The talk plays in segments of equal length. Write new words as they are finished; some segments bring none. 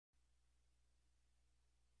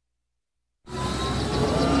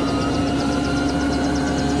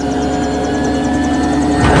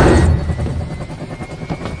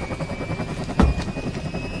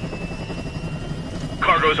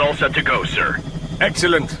set to go, sir.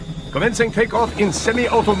 Excellent. Commencing takeoff in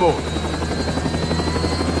semi-auto mode.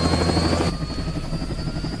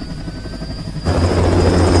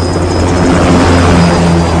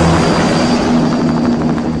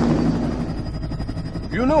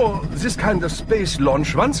 You know, this kind of space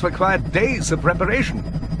launch once required days of preparation.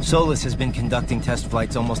 Solus has been conducting test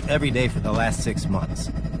flights almost every day for the last 6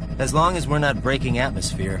 months. As long as we're not breaking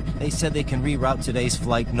atmosphere, they said they can reroute today's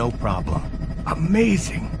flight no problem.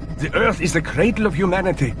 Amazing. The Earth is the cradle of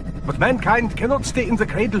humanity, but mankind cannot stay in the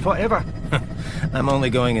cradle forever. I'm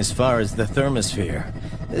only going as far as the thermosphere.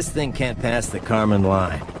 This thing can't pass the Kármán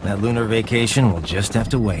line. That lunar vacation will just have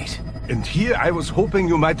to wait. And here I was hoping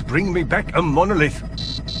you might bring me back a monolith.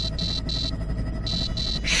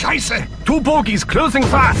 Ch6! 2 bogies closing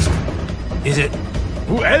fast! Is it?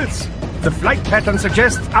 Who else? The flight pattern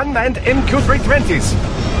suggests unmanned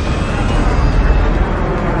MQ-320s.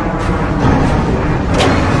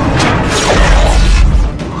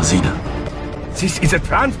 This is a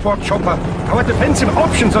transport chopper. Our defensive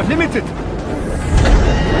options are limited.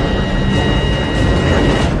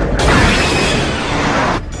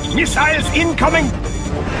 Missiles incoming!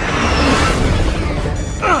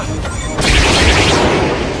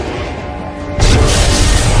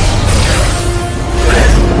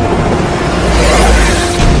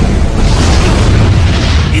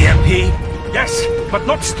 EMP? Yes, but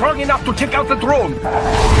not strong enough to take out the drone.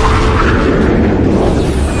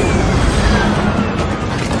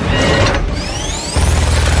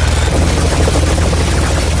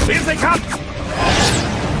 Here they come!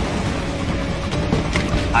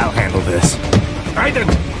 I'll handle this. Raiden!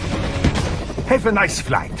 Have a nice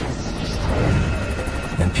flight.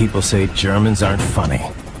 And people say Germans aren't funny.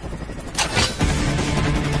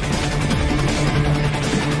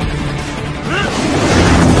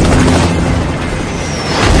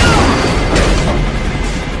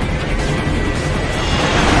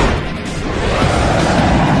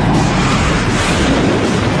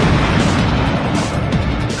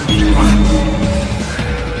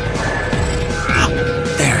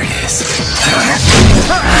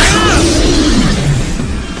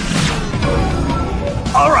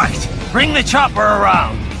 Bring the chopper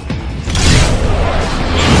around!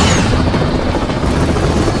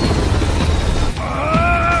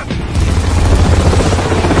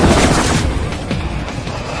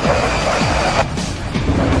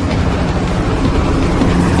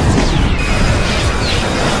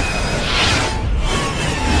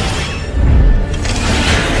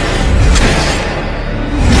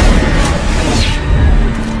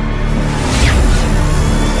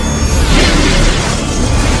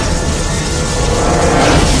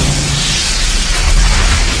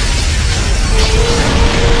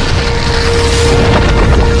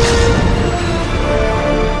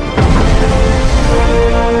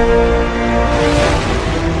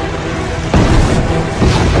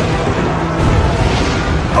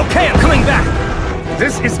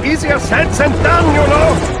 This is easier said than done, you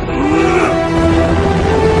know!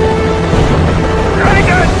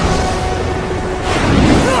 Raiden!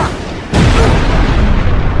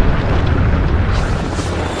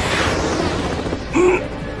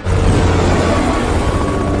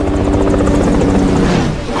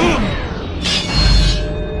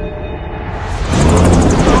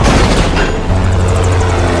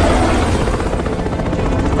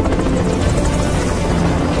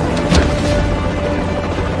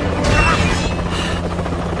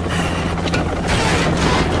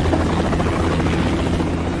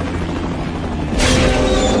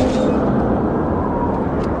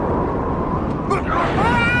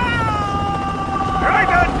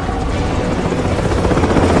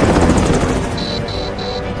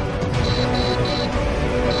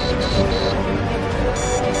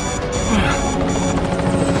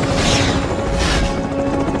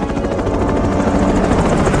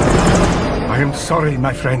 I am sorry,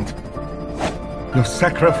 my friend. Your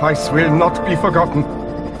sacrifice will not be forgotten.